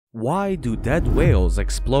Why do dead whales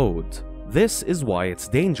explode? This is why it's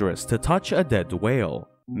dangerous to touch a dead whale.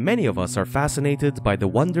 Many of us are fascinated by the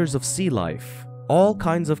wonders of sea life. All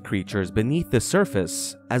kinds of creatures beneath the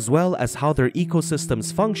surface, as well as how their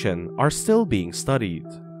ecosystems function, are still being studied.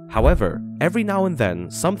 However, every now and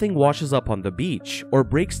then, something washes up on the beach or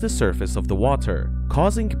breaks the surface of the water,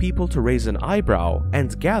 causing people to raise an eyebrow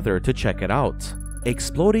and gather to check it out.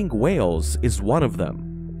 Exploding whales is one of them.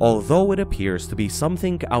 Although it appears to be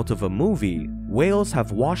something out of a movie, whales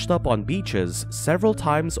have washed up on beaches several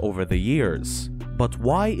times over the years. But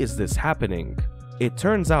why is this happening? It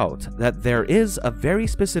turns out that there is a very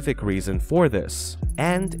specific reason for this,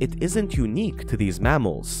 and it isn't unique to these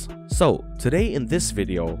mammals. So, today in this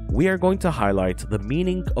video, we are going to highlight the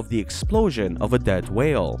meaning of the explosion of a dead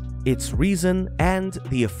whale, its reason, and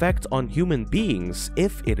the effect on human beings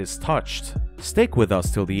if it is touched. Stick with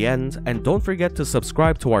us till the end, and don't forget to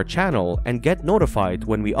subscribe to our channel and get notified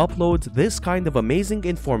when we upload this kind of amazing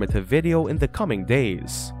informative video in the coming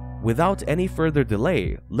days. Without any further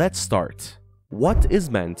delay, let's start. What is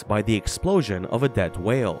meant by the explosion of a dead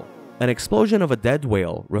whale? An explosion of a dead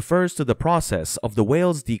whale refers to the process of the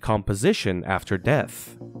whale's decomposition after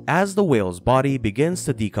death. As the whale's body begins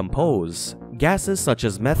to decompose, gases such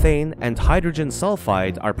as methane and hydrogen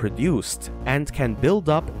sulfide are produced and can build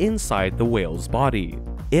up inside the whale's body.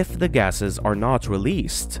 If the gases are not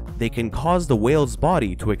released, they can cause the whale's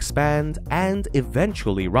body to expand and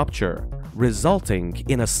eventually rupture, resulting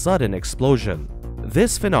in a sudden explosion.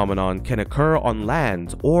 This phenomenon can occur on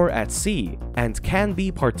land or at sea and can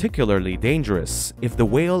be particularly dangerous if the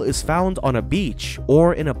whale is found on a beach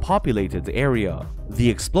or in a populated area. The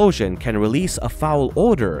explosion can release a foul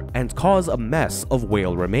odor and cause a mess of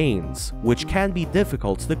whale remains, which can be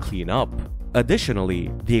difficult to clean up.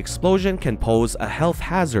 Additionally, the explosion can pose a health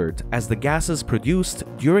hazard as the gases produced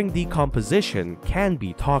during decomposition can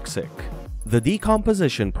be toxic. The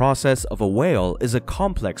decomposition process of a whale is a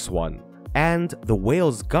complex one, and the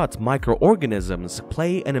whale's gut microorganisms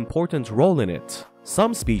play an important role in it.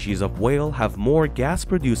 Some species of whale have more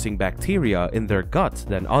gas-producing bacteria in their gut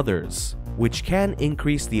than others, which can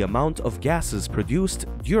increase the amount of gases produced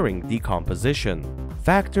during decomposition.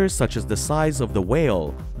 Factors such as the size of the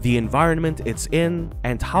whale, the environment it's in,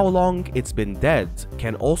 and how long it's been dead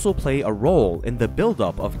can also play a role in the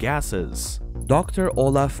buildup of gases. Dr.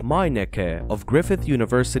 Olaf Meinecke of Griffith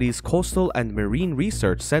University's Coastal and Marine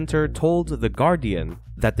Research Center told The Guardian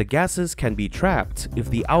that the gases can be trapped if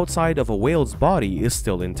the outside of a whale's body is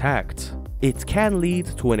still intact. It can lead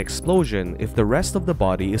to an explosion if the rest of the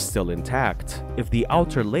body is still intact, if the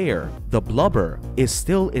outer layer, the blubber, is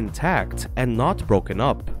still intact and not broken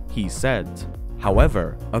up, he said.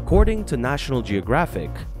 However, according to National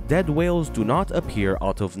Geographic, dead whales do not appear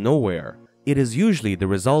out of nowhere. It is usually the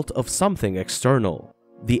result of something external.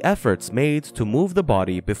 The efforts made to move the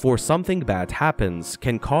body before something bad happens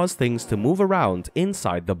can cause things to move around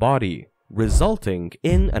inside the body, resulting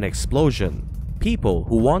in an explosion. People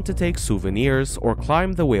who want to take souvenirs or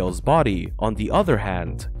climb the whale's body, on the other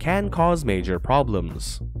hand, can cause major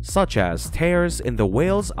problems, such as tears in the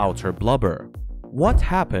whale's outer blubber. What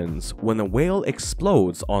happens when a whale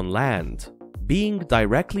explodes on land? Being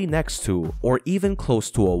directly next to or even close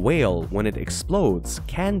to a whale when it explodes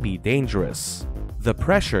can be dangerous. The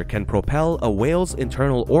pressure can propel a whale's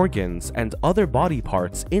internal organs and other body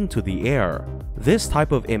parts into the air. This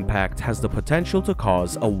type of impact has the potential to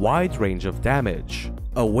cause a wide range of damage.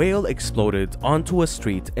 A whale exploded onto a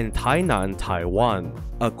street in Tainan, Taiwan,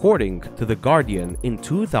 according to The Guardian in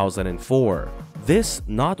 2004. This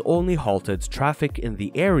not only halted traffic in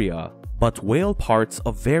the area, but whale parts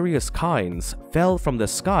of various kinds fell from the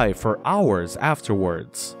sky for hours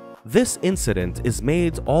afterwards. This incident is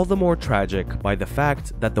made all the more tragic by the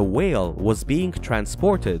fact that the whale was being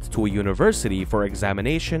transported to a university for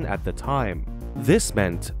examination at the time. This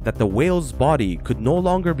meant that the whale's body could no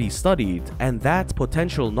longer be studied and that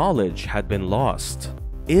potential knowledge had been lost.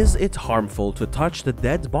 Is it harmful to touch the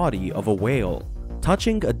dead body of a whale?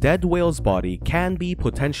 Touching a dead whale's body can be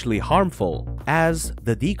potentially harmful, as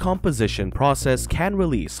the decomposition process can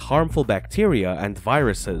release harmful bacteria and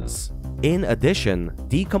viruses. In addition,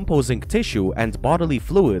 decomposing tissue and bodily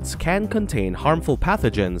fluids can contain harmful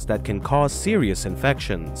pathogens that can cause serious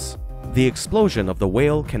infections. The explosion of the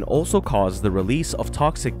whale can also cause the release of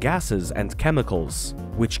toxic gases and chemicals,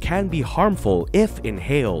 which can be harmful if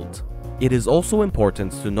inhaled. It is also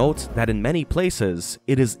important to note that in many places,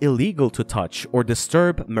 it is illegal to touch or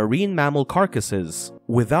disturb marine mammal carcasses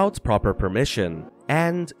without proper permission,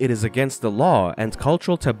 and it is against the law and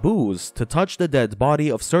cultural taboos to touch the dead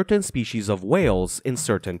body of certain species of whales in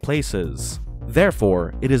certain places.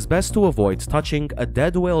 Therefore, it is best to avoid touching a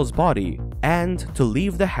dead whale's body and to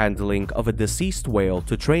leave the handling of a deceased whale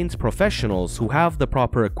to trained professionals who have the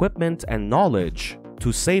proper equipment and knowledge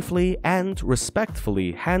to safely and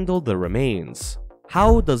respectfully handle the remains.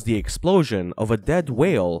 How does the explosion of a dead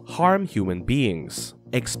whale harm human beings?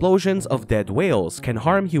 Explosions of dead whales can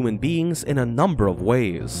harm human beings in a number of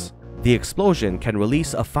ways. The explosion can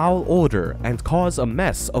release a foul odor and cause a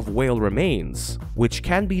mess of whale remains, which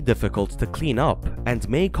can be difficult to clean up and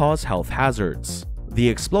may cause health hazards. The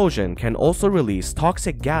explosion can also release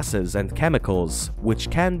toxic gases and chemicals, which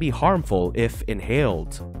can be harmful if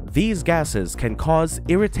inhaled. These gases can cause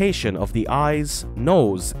irritation of the eyes,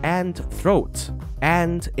 nose, and throat,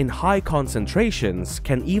 and in high concentrations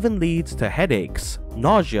can even lead to headaches,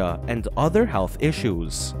 nausea, and other health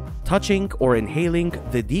issues. Touching or inhaling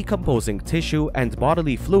the decomposing tissue and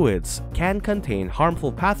bodily fluids can contain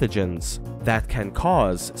harmful pathogens that can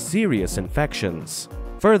cause serious infections.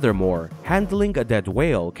 Furthermore, handling a dead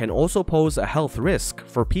whale can also pose a health risk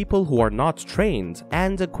for people who are not trained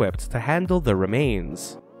and equipped to handle the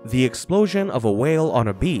remains. The explosion of a whale on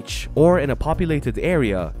a beach or in a populated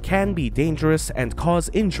area can be dangerous and cause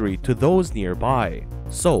injury to those nearby.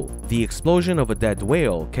 So, the explosion of a dead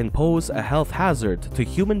whale can pose a health hazard to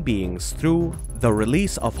human beings through the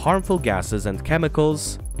release of harmful gases and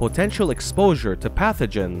chemicals, potential exposure to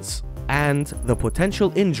pathogens, and the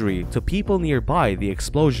potential injury to people nearby the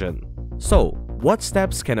explosion. So, what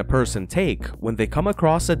steps can a person take when they come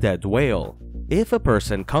across a dead whale? If a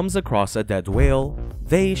person comes across a dead whale,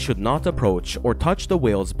 they should not approach or touch the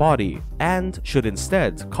whale's body and should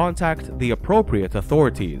instead contact the appropriate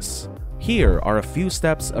authorities. Here are a few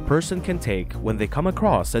steps a person can take when they come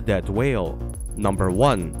across a dead whale. Number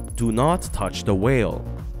 1. Do not touch the whale.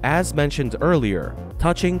 As mentioned earlier,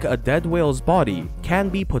 touching a dead whale's body can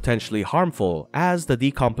be potentially harmful as the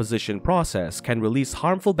decomposition process can release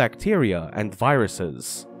harmful bacteria and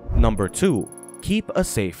viruses. Number 2. Keep a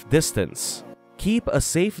safe distance. Keep a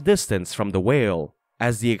safe distance from the whale,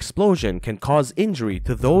 as the explosion can cause injury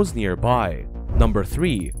to those nearby. Number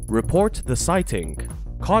 3. Report the sighting.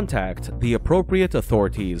 Contact the appropriate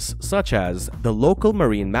authorities such as the local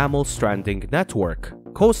Marine Mammal Stranding Network,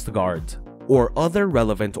 Coast Guard, or other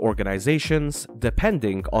relevant organizations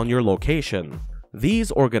depending on your location.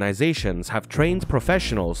 These organizations have trained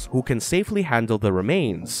professionals who can safely handle the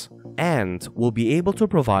remains and will be able to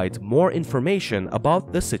provide more information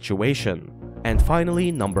about the situation. And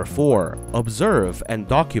finally, number 4, observe and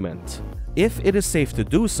document. If it is safe to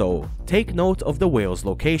do so, take note of the whale's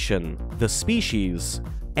location, the species,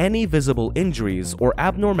 any visible injuries or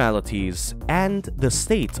abnormalities, and the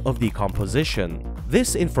state of decomposition.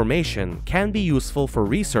 This information can be useful for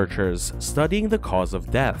researchers studying the cause of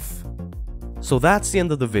death. So that's the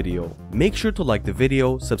end of the video. Make sure to like the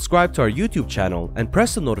video, subscribe to our YouTube channel, and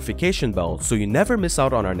press the notification bell so you never miss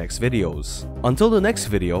out on our next videos. Until the next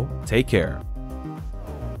video, take care.